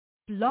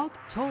Blog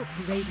Talk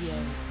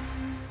Radio.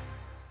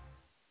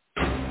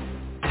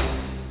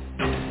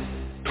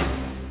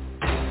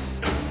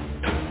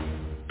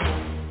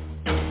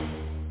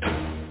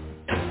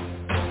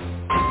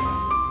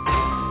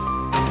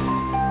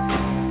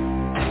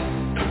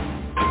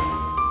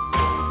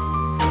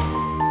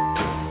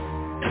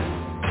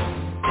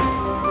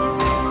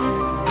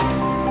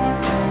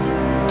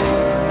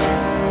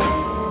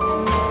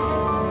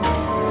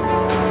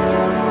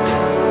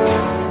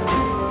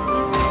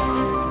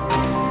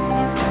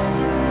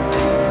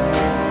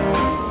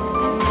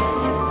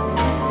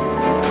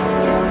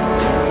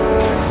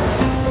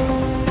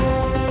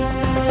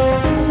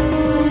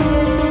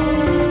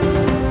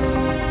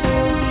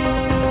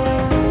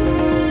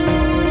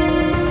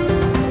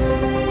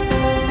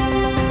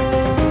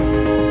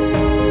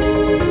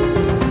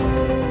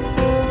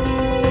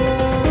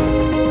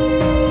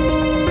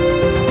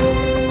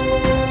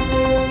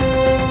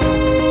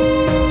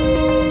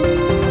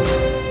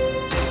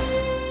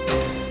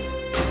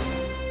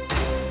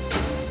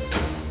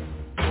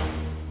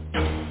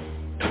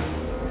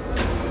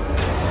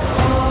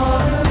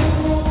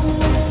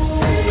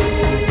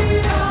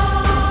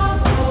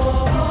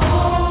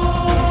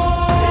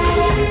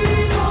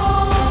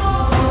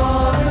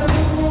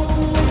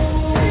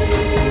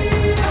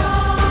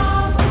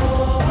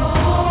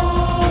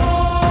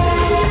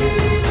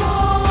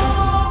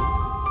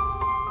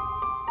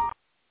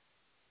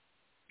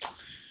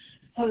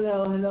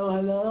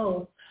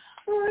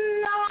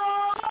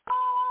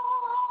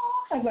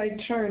 As I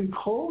turn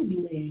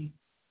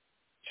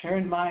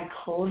my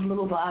cold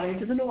little body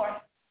to the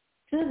north,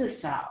 to the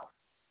south,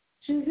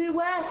 to the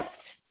west,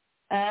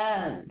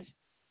 and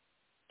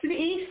to the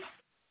east.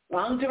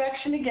 Wrong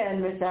direction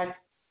again, Miss X.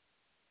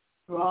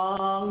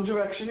 Wrong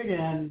direction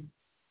again.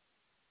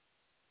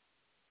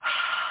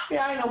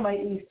 Yeah, I know my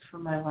east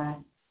from my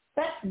west.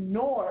 That's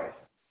north,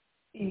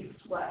 east,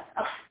 west.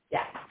 Oh,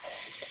 yeah.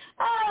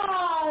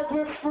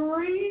 We're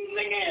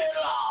freezing it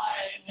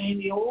alive in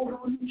the old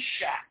wooden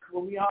shack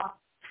where we are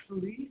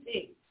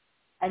freezing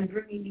and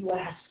bringing you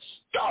a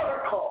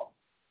historical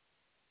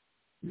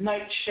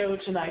night show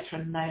tonight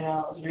from Night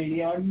Owls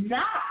Radio.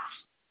 Not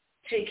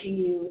taking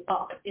you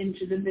up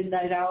into the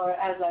midnight hour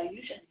as I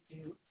usually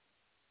do,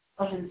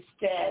 but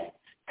instead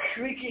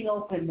creaking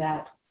open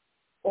that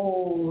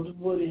old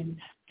wooden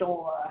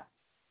door,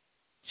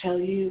 tell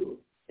you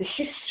the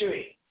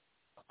history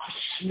of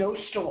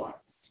snowstorms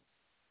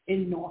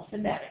in North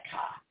America.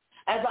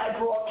 As I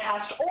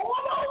broadcast all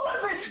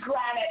over this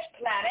granite,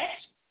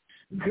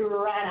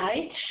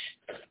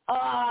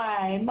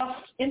 I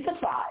must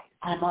emphasize,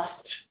 I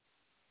must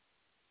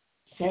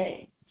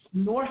say,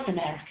 North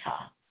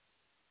America.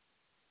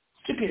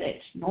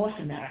 Stipulates North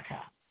America.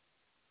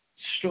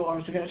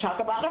 Storms we're going to talk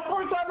about. Of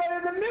course, I'm right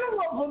in the middle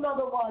of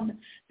another one.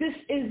 This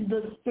is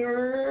the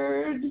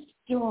third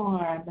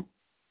storm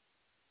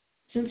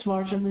since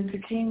Martin Luther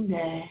King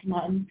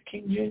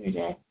Jr.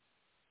 Day.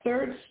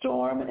 Third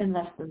storm in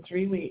less than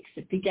 3 weeks.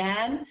 It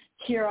began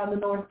here on the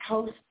north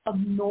coast of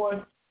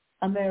North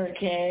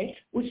America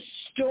with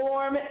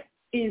Storm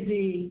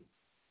Izzy.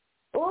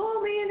 Oh,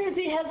 me and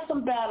Izzy had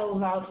some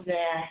battles out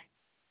there.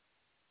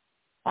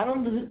 I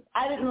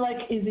didn't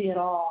like Izzy at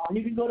all. And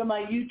you can go to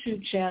my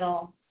YouTube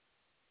channel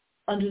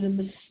under the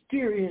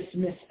Mysterious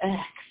Miss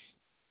X,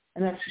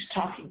 and that's who's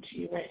talking to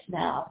you right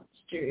now,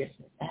 Mysterious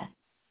Miss X.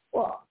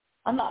 Well,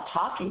 I'm not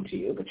talking to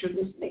you, but you're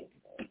listening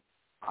to me,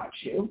 aren't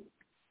you?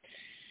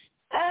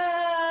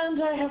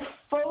 And I have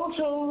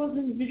photos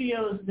and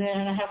videos there,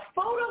 and I have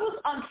photos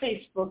on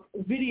Facebook,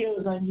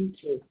 videos on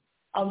YouTube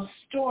of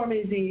Storm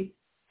Izzy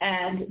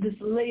and this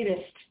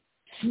latest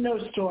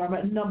snowstorm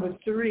at number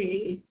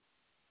 3,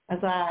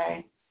 as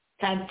I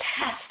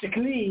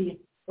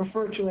fantastically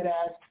refer to it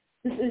as.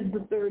 This is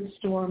the third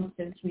storm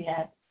since we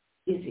had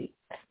Izzy.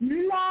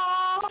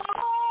 La!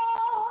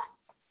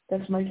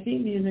 That's my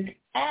theme music.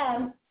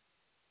 And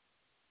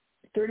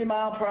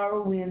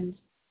 30-mile-per-hour winds.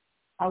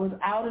 I was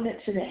out in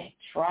it today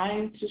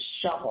trying to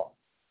shovel.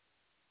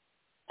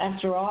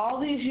 After all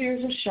these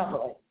years of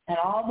shoveling and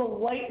all the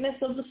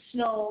whiteness of the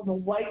snow, the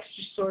whites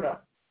just sort of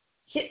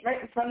hit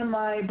right in front of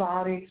my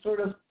body, sort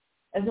of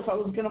as if I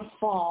was going to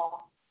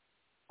fall.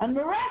 And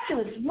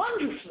miraculously,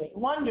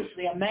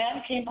 wonderfully, a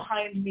man came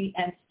behind me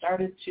and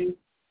started to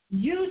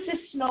use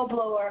his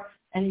snowblower,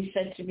 and he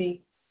said to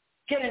me,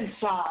 "Get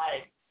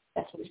inside."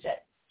 That's what he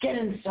said. Get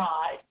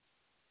inside.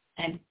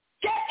 And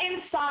get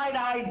inside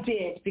I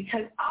did,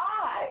 because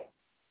I,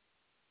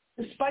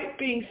 despite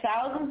being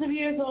thousands of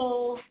years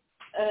old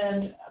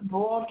and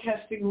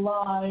broadcasting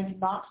live,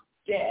 not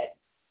dead,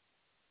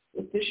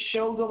 with this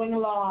show going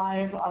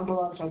live on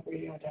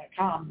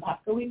blogtalkradio.com,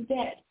 not going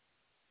dead,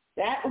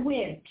 that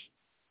wind,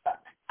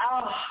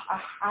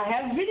 I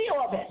have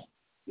video of it.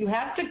 You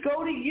have to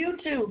go to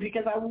YouTube,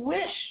 because I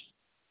wish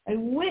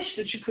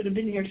that you could have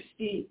been here to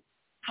see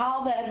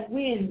how that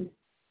wind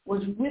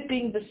was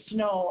whipping the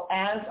snow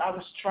as I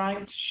was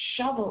trying to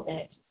shovel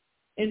it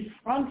in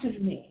front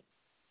of me.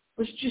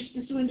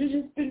 This wind has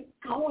just been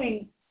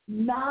going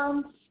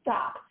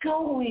nonstop,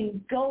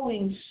 snowing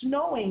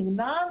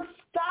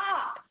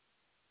nonstop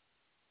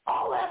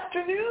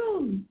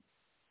afternoon,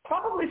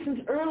 probably since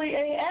early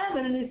a.m.,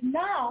 and it is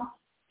now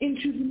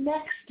into the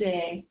next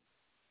day.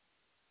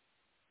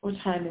 What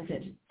time is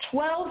it?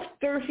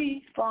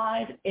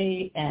 12:35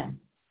 a.m.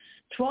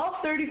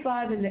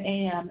 12:35 in the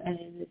a.m., and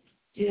it is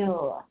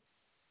still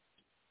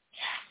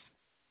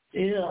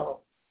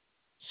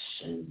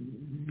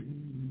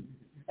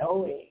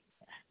snowing.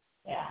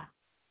 Yeah.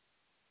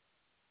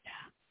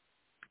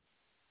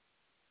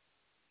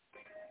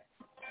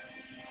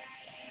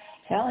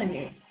 Telling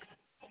you,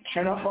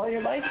 turn off all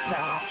your lights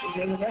now.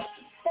 You're the rest of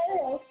the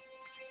day.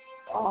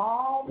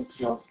 All the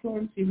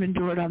snowstorms you've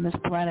endured on this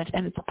planet,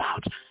 and it's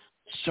about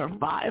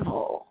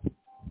survival.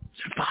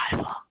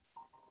 Survival.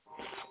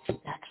 That's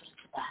what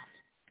it's about.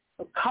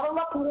 So cuddle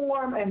up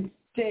warm and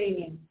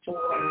stay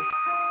indoors.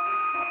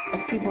 As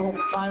people have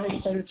finally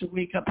started to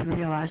wake up and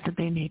realize that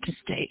they need to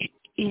stay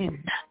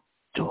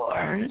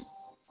indoors.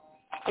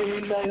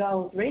 In Night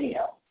Owls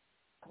Radio.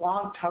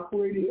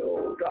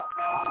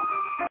 blogtalkradio.com.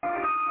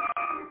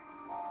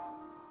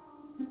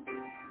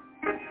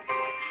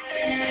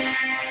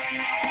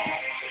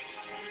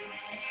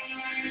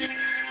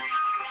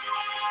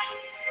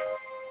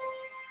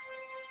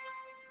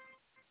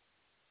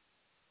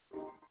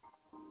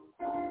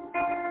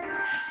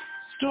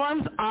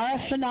 Storms are a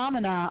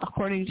phenomena,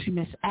 according to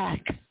Miss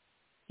X.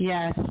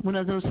 Yes, one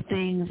of those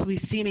things we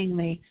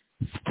seemingly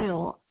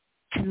still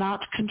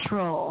cannot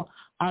control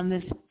on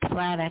this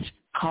planet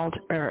called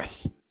Earth.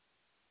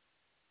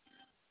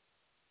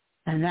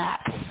 And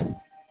that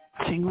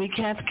thing we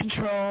can't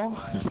control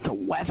is the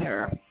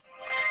weather.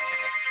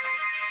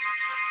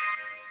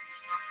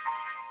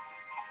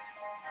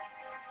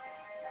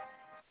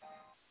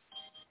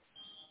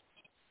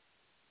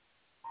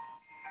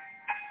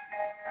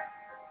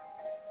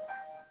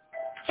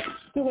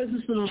 There was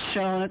this little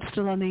show, and it's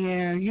still on the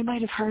air. You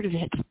might have heard of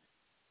it.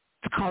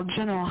 It's called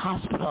General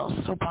Hospital,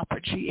 soap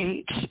opera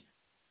GH.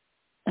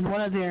 And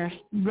one of their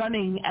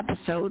running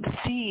episode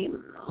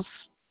themes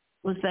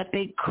was that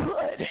they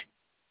could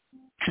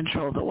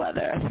control the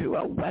weather through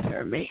a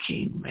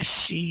weather-making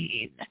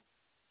machine.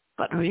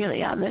 But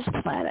really, on this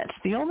planet,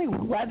 the only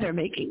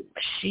weather-making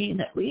machine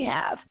that we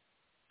have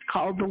is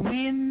called the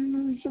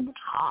winds and the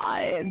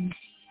tides.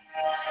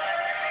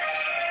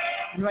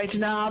 And right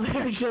now,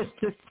 they're just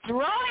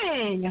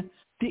destroying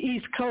the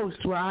East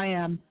Coast, where I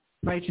am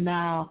right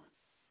now,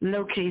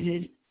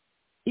 located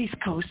East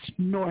Coast,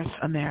 North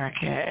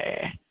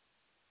America,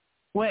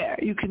 where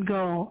you can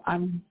go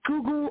on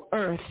Google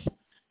Earth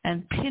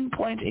and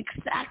pinpoint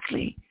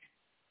exactly,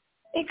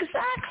 and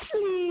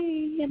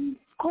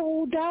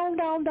go down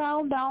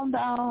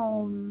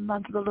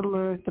onto the little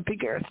Earth, the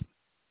big Earth,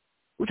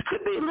 which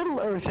could be little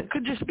Earth. It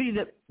could just be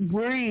that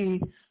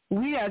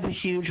we are the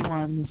huge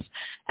ones,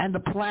 and the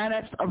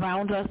planets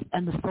around us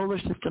and the solar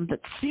system that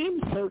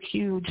seems so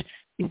huge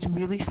is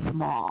really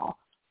small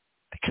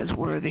because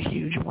we're the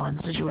huge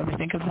ones. Did you ever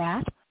think of that? I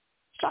was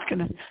talking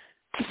to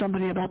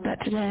somebody about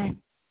that today.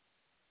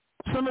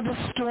 Some of the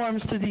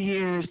storms through the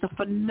years, the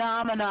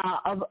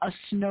phenomena of a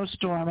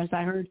snowstorm, as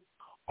I heard,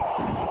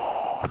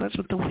 that's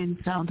what the wind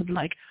sounded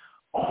like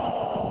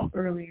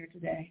earlier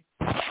today.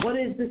 What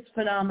is this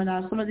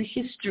phenomena? Some of the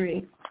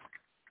history.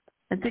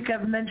 I think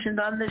I've mentioned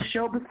on this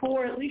show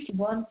before, at least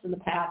once in the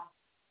past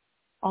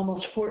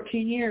almost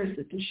 14 years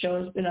that this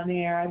show has been on the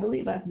air. I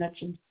believe I've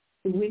mentioned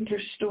the winter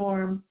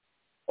storm,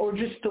 or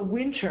just the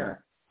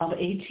winter of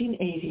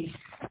 1880.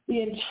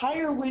 The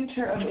entire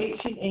winter of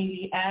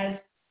 1880 as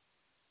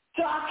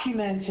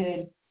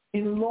documented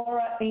in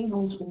Laura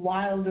Ingalls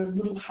Wilder's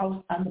Little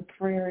House on the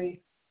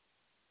Prairie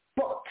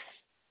books.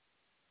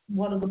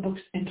 One of the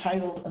books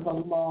entitled The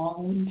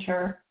Long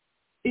Winter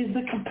is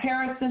the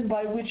comparison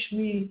by which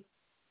we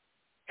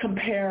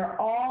compare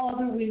all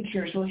other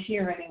winters, well,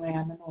 here anyway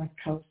on the North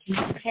Coast. We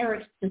compare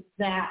it to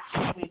that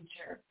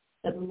winter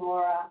that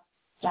Laura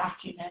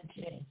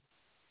documented.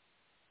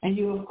 And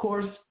you, of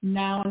course,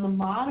 now in the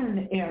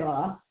modern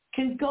era,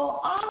 can go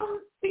on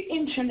the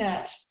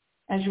internet,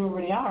 as you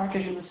already are,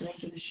 because you're listening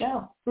to the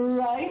show.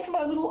 Right,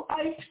 my little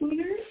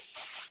iTuners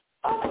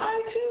on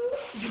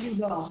iTunes? Here you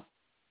go.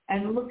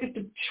 And look at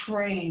the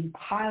train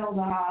piled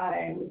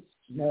high with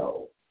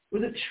snow,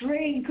 where the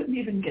train couldn't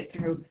even get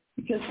through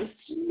because the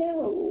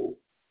snow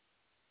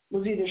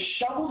was either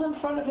shoveled in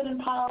front of it and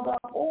piled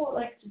up, or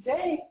like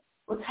today,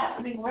 what's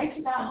happening right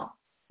now,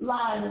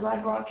 live as I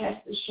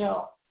broadcast the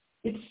show.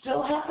 It's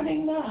still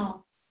happening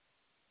now.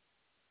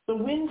 The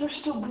winds are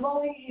still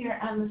blowing here,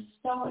 and the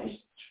snow is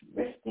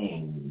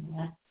drifting.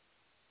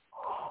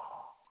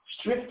 It's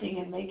drifting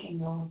and making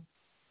those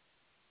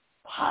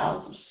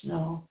piles of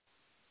snow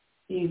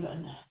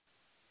even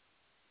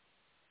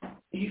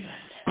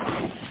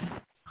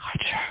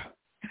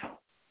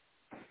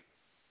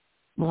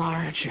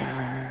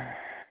larger.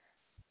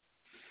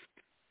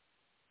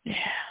 Yeah,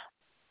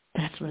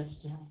 that's what it's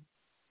doing.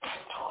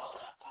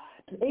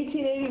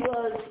 1880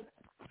 was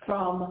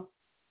from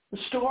the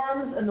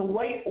storms and the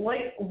white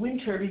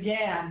winter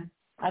began,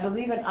 I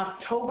believe, in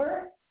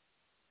October.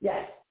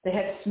 Yes, they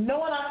had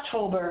snow in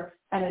October,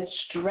 and it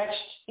stretched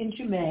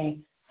into May.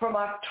 From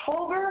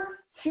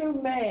October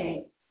through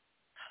May,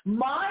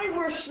 My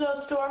worst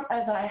snowstorm,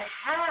 as I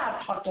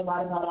have talked a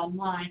lot about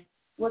online,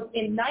 was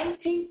in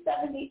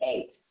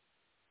 1978,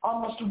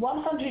 almost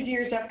 100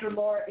 years after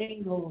Laura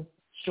Ingalls'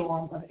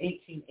 storm of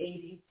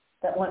 1880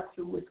 that went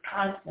through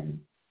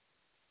Wisconsin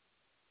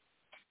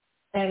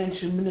and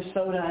into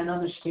Minnesota and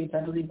other states,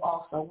 I believe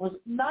also, was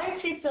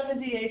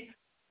 1978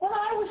 when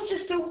I was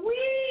just a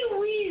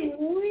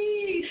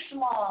wee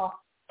small,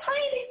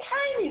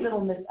 tiny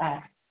little Miss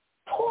X.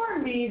 Poor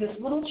me, this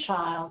little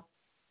child,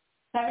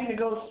 having to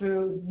go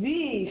through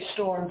the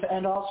storm to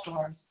end all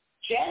storms,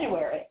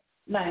 January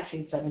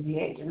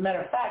 1978. As a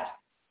matter of fact,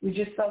 we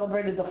just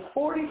celebrated the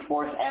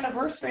 44th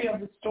anniversary of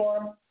the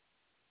storm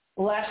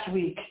last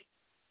week,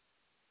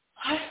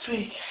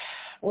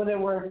 where there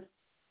were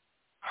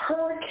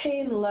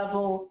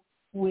hurricane-level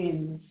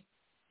winds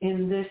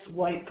in this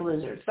white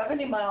blizzard,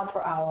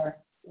 70-mile-per-hour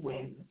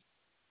winds,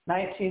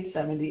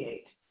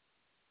 1978.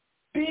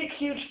 Big,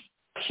 huge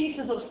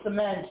pieces of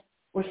cement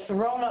were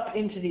thrown up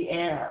into the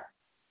air.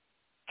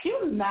 Can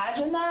you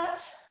imagine that?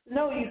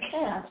 No, you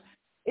can't.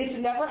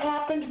 It's never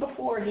happened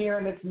before here,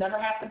 and it's never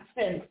happened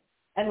since.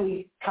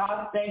 And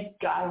God, thank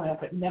God, I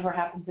hope it never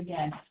happens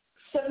again.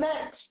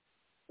 Cement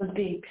was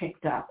being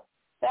picked up.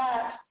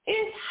 That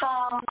is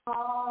how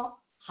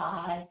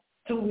high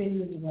the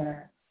winds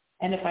were.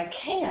 And if I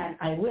can,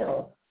 I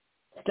will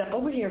step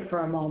over here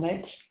for a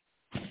moment.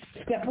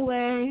 Step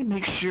away.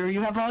 Make sure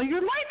you have all your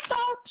lights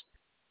out.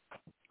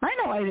 I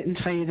know I didn't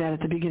tell you that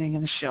at the beginning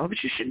of the show,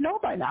 but you should know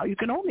by now. You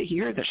can only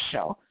hear the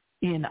show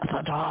in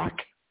the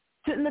dark.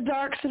 Sit in the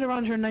dark. Sit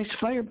around your nice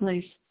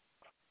fireplace.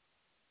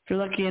 If you're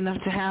lucky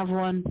enough to have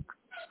one.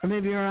 Or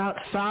maybe you're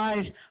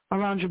outside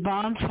around your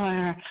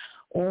bonfire.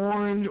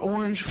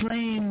 Orange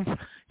flames.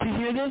 Do you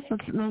hear this?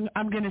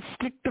 I'm going to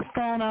stick the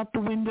phone out the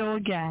window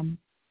again.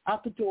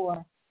 Out the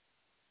door.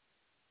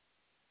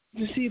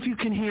 To see if you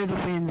can hear the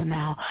wind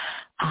now.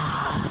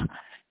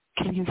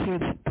 Can you hear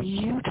the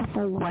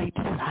beautiful white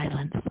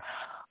silence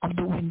of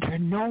the winter?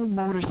 No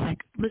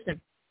motorcycle.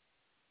 Listen.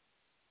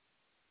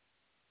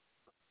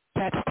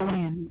 That's the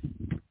wind.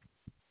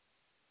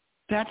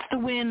 That's the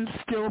wind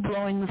still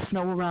blowing the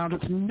snow around.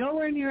 It's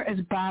nowhere near as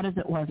bad as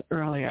it was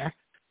earlier.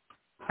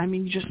 I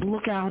mean, you just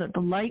look out at the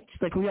lights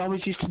like we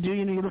always used to do.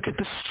 You know, you look at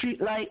the street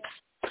lights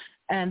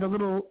and the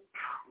little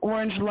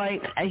orange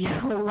light,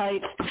 yellow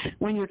light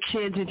when you're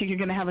kids and think you're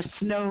going to have a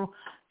snow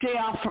day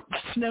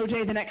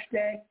the next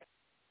day.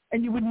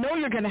 And you would know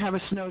you're going to have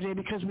a snow day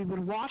because we would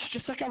watch,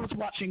 just like I was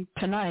watching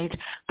tonight,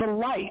 the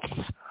lights.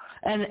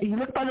 And you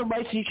look by the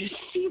lights and you can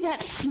see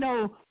that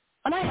snow.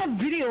 And I have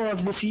video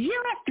of this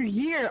year after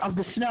year of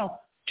the snow.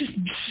 Just,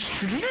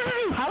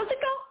 how does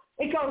it go?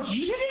 It goes,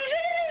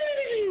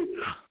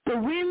 the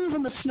winds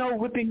and the snow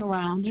whipping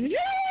around.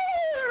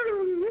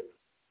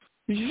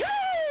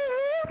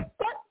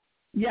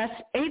 Yes,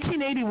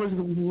 1880 was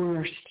the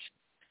worst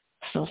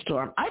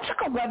snowstorm. I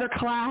took a weather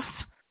class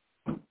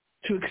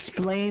to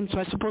explain, so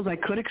I suppose I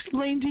could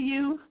explain to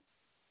you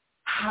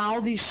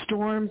how these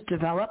storms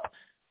develop.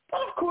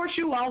 But of course,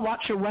 you all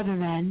watch your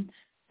weathermen.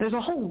 There's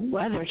a whole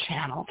weather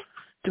channel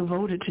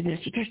devoted to this.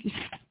 There's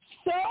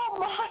so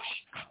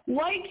much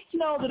white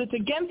snow that it's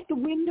against the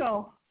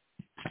window,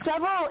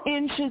 several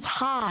inches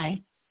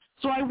high.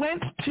 So I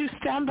went to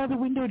stand by the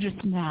window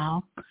just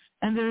now,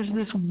 and there's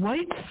this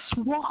white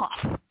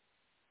swath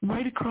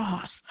right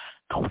across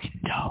the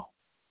window.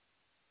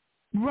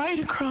 Right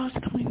across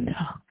the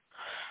window.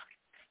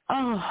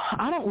 Oh,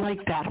 I don't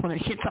like that when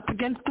it hits up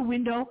against the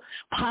window,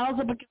 piles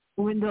up against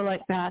the window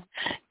like that.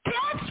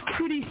 That's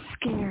pretty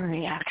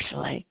scary,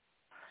 actually.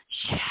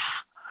 Yeah,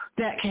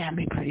 that can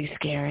be pretty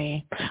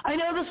scary. I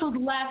know this was a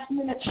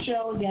last-minute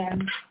show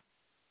again.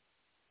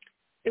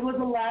 It was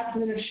a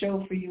last-minute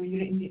show for you. You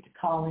didn't need to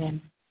call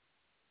in.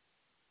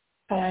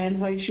 But I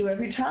invite you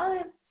every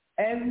time.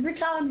 Every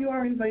time you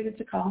are invited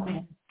to call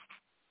in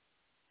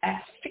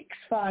at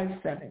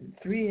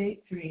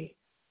 657-383-1357.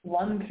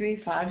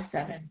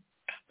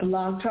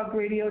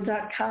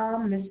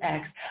 blogtalkradio.com, Miss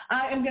X.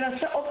 I am going to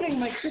start opening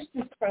my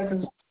Christmas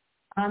presents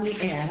on the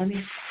air.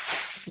 This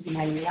is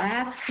my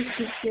last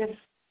Christmas gift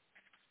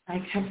I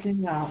kept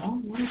in now. Oh,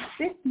 what is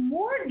this?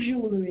 More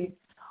jewelry.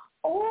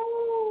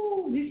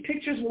 Oh, these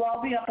pictures will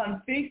all be up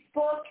on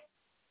Facebook.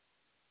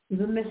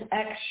 The Miss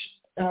X,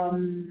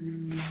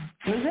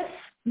 what is it?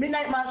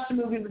 Midnight Monster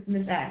Movie with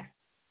Miss X.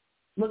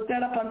 Look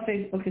that up on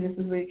Facebook, and this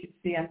is where you can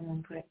see.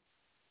 I'm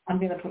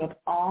going to put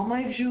up all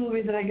my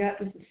jewelry that I got.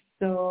 This is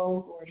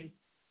so gorgeous.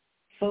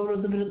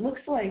 Photos of it. It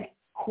looks like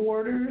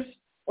quarters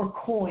or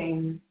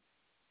coins.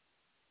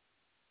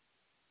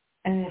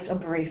 And it's a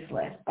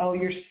bracelet. Oh,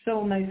 you're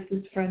so nice,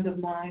 this friend of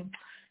mine.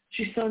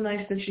 She's so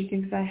nice that she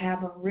thinks I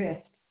have a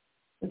wrist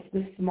that's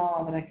this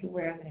small that I can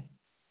wear this.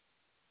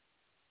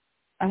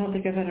 I don't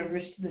think I've had a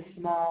wrist this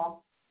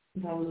small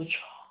since I was a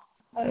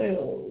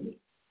child.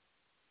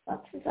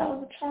 Not since I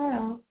was a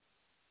child.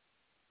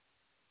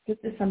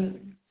 Get this under.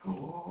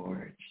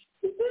 Gorgeous.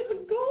 This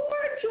is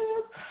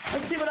gorgeous.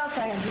 Let's see what else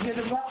I have. You hear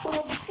the rustle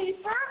of the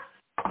paper?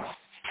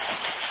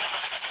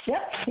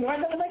 Yep. Here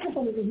on the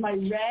microphone. This is my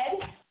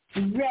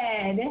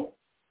red,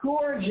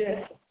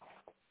 gorgeous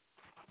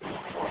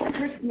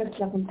Christmas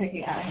stuff I'm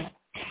picking out here.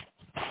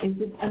 Is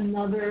this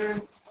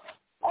another?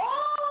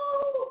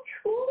 Oh,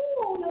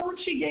 cool. You know what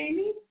she gave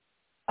me?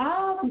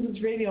 Oh, this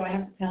is radio, I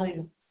have to tell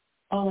you.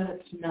 Oh, and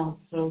it smells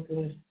so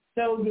good.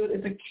 So good.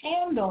 It's a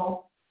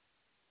candle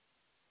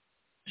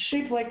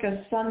shaped like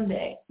a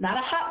sundae. Not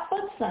a hot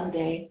fudge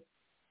sundae.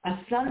 A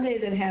sundae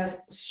that has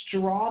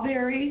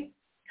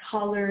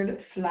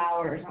strawberry-colored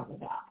flowers on the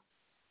top.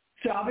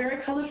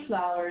 Strawberry-colored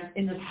flowers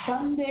in a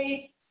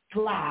sundae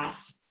glass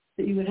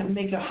that you would have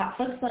make a hot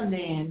fudge sundae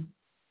in.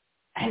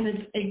 And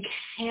it's a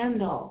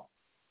candle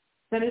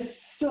that is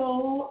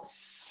so,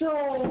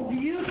 so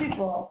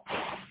beautiful.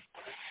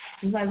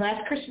 This is my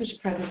last Christmas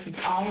present. It's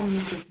all in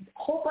this a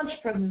whole bunch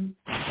of presents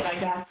that I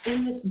got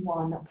in this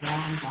one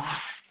brown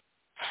box.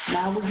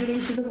 Now we're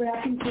getting to the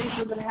wrapping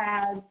paper that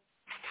has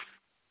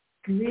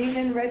green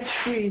and red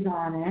trees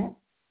on it.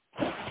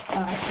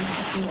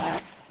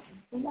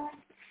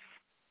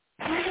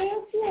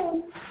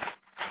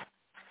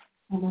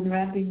 I'm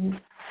unwrapping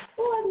it.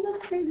 Oh, I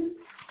love presents.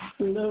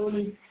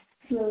 Slowly,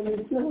 slowly,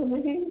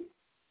 slowly.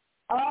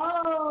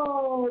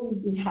 Oh,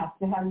 we have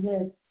to have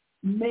this.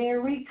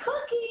 Merry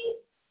Cookie.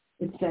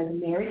 It says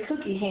Merry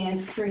Cookie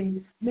Hands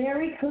Cream.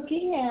 Merry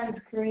Cookie Hands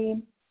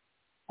Cream.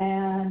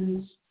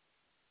 And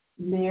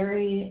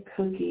Merry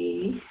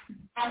Cookie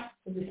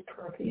for this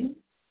perfume.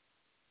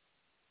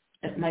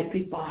 It might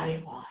be body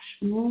wash.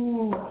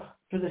 Ooh,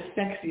 for the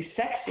sexy,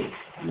 sexy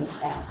in the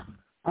sound.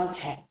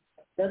 Okay.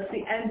 That's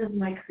the end of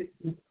my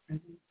Christmas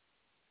present.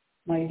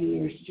 My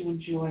dears, did you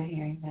enjoy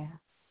hearing that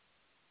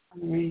on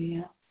the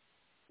radio?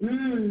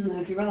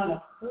 If you run out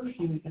of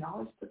perfume, you can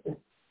always put this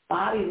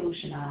body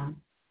lotion on.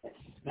 It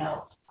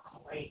smells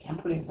great. I'm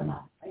putting some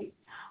on right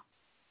now.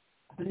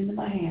 I put it into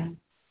my hand.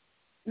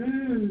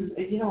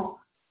 You know,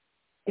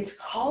 it's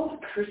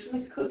called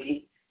Christmas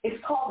cookie.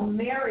 It's called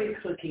Merry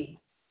Cookie.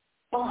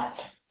 But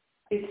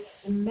it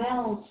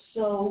smells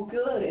so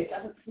good. It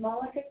doesn't smell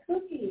like a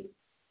cookie.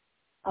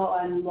 Oh,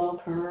 I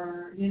love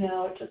her. You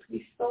know, it took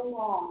me so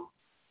long.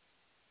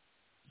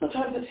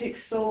 Sometimes it takes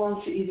so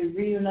long to either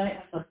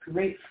reunite with a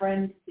great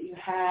friend that you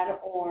had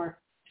or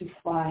to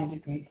find a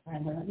great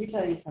friend. And let me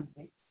tell you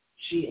something.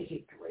 She is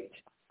a great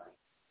friend.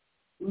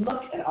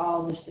 Look at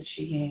all this that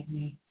she gave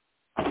me.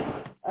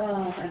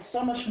 And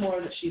so much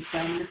more that she's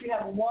done. If you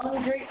have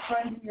one great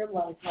friend in your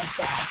life like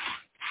that,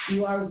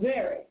 you are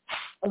very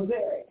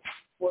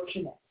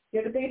fortunate.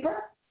 You have the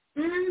paper?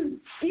 Even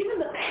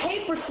the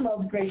paper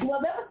smells great. Well,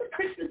 that was the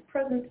Christmas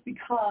presents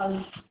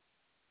because,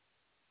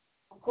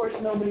 of course,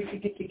 nobody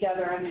could get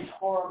together in this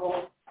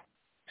horrible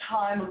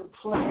time of the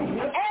plague.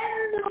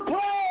 End the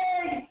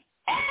plague!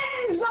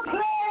 End the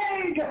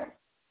plague!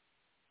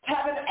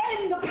 Have an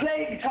end the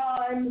plague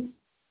time.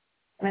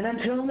 And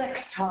until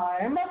next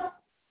time,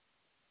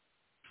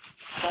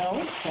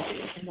 I'll tell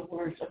you in the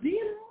words of the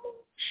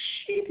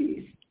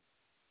sheepies.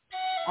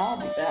 I'll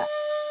be back.